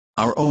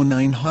Our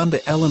 '09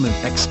 Honda Element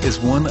X is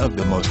one of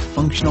the most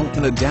functional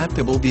and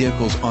adaptable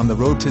vehicles on the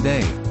road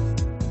today.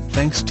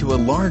 Thanks to a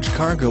large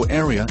cargo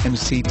area and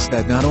seats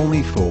that not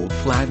only fold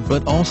flat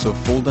but also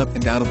fold up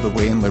and out of the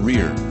way in the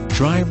rear,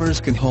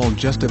 drivers can haul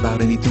just about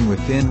anything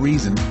within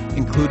reason,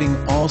 including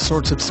all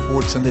sorts of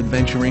sports and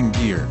adventuring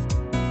gear.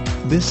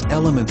 This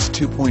Element's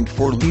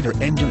 2.4-liter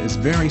engine is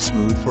very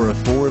smooth for a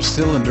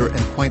 4-cylinder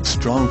and quite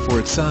strong for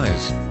its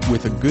size,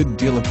 with a good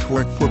deal of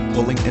torque for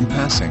pulling and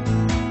passing.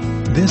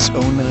 This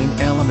 '09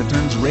 Element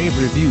earns rave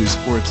reviews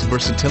for its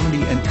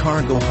versatility and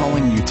cargo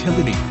hauling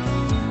utility.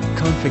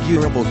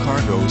 Configurable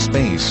cargo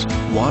space,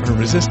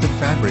 water-resistant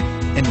fabric,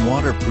 and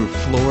waterproof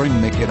flooring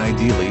make it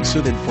ideally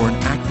suited for an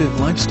active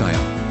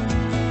lifestyle.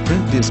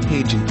 Print this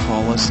page and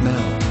call us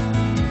now.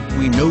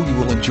 We know you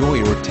will enjoy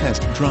your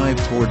test drive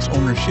towards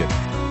ownership.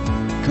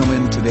 Come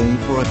in today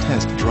for a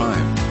test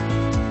drive.